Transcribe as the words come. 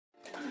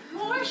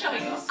where shall we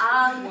go?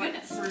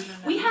 Goodness.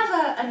 We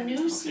have a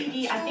new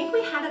CD. I think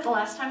we had it the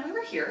last time we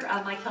were here.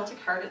 My Celtic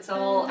Heart. It's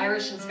all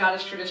Irish and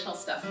Scottish traditional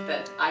stuff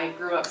that I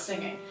grew up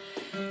singing.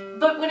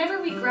 But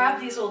whenever we grab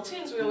these old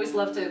tunes, we always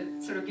love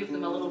to sort of give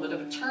them a little bit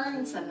of a turn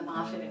and send them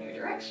off in a new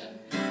direction.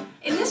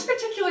 In this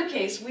particular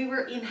case, we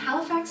were in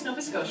Halifax,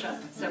 Nova Scotia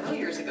several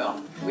years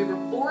ago. We were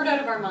bored out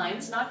of our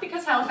minds, not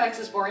because Halifax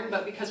is boring,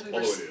 but because we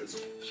were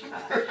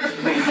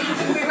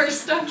we were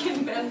stuck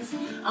in Ben's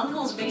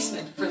uncle's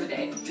basement for the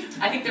day.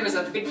 I think there was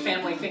a big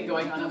family thing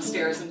going on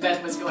upstairs, and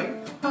Ben was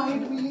going,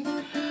 "Hide me."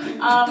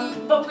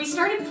 But we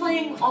started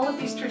playing all of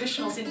these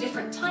traditionals in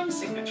different time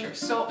signatures.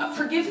 So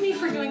forgive me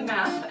for doing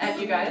math at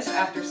you guys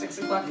after 6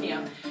 o'clock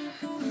p.m.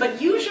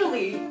 But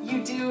usually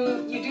you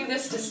do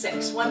this to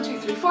 6. 1, 2,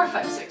 3, 4,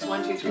 5, 6.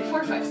 1, 2, 3,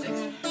 4, 5,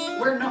 6.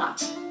 We're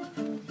not.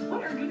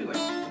 What are you doing?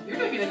 You're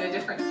doing it in a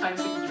different time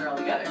signature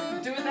altogether.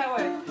 Do it that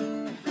way.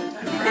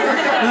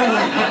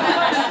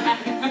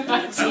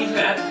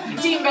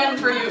 Team Ben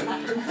for you.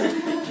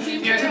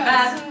 Near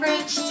Baton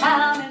Bridge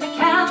town in the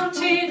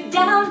county,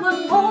 down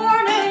one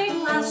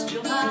morning last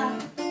July.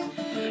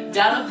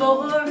 Down a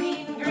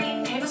boring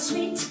green came a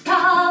sweet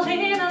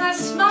Colleen, and I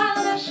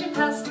smiled as she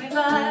passed me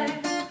by.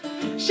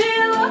 She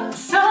looked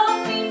so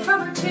neat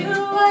from her 2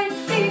 white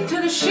feet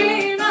to the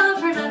sheen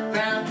of her nut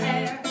brown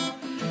hair.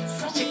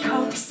 Such a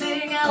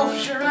coaxing elf,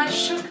 sure I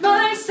shook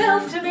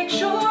myself to make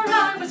sure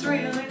I was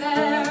really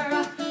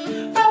there.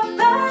 From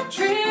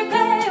Battery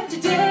Bay up to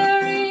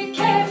Derry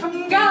Quay,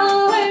 from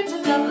Galway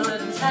to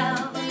Dublin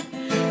town,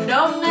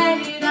 no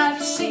maid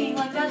I've seen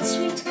like that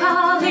sweet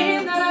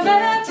Colleen that I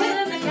met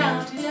in the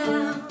county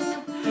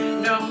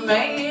down. No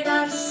maid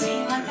I've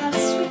seen like that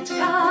sweet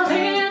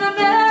Colleen I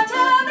met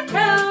in the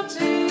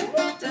county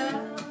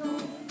down.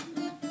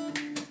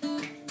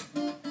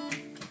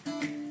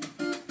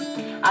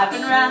 I've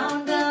been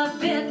round a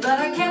bit, but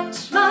I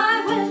kept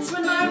my wits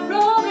when my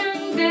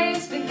roaming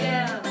days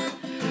began.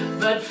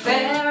 But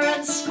fair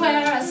and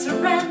square I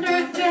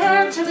surrendered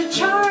there to the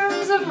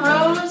charms of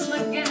Rose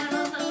McGann.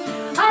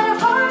 I'd a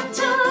heart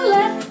to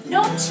let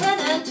no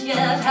tenant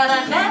yet, had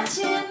I met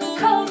in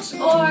coat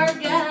or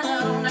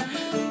gown.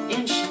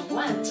 In she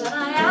went, and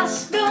I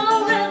asked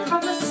no rent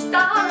from the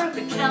star of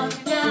the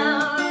county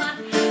down.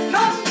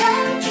 From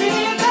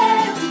Battery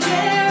Bay to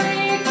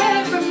Derry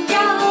Quay, from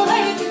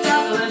Galway to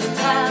Dublin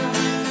town,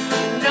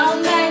 no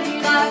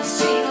maid I've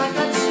seen like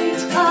that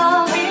sweet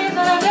Colleen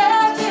that I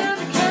met in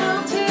the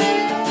county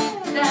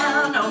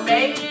down. No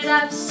maid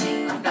I've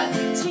seen like that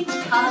sweet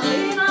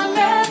Colleen I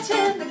met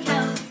in the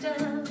county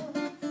down.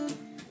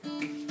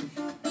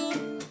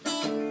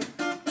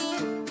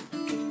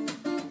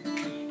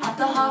 At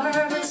the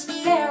harvest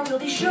fair we'll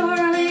be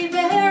surely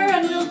there,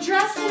 and we'll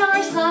dress in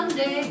our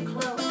Sunday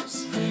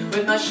clothes,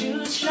 with my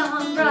shoes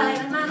shone bright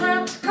and my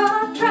hat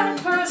caught track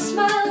for a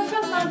smile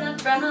from my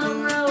nut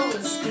brown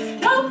rose.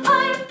 No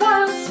pipe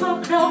I'll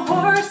smoke, no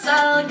horse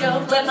I'll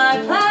yoke, let my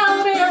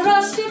plow be a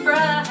rusty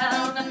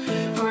brown.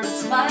 For a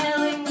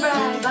smiling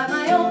bride by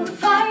my own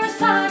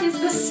fireside is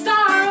the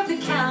star of the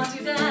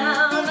county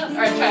down. All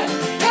right, try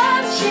it.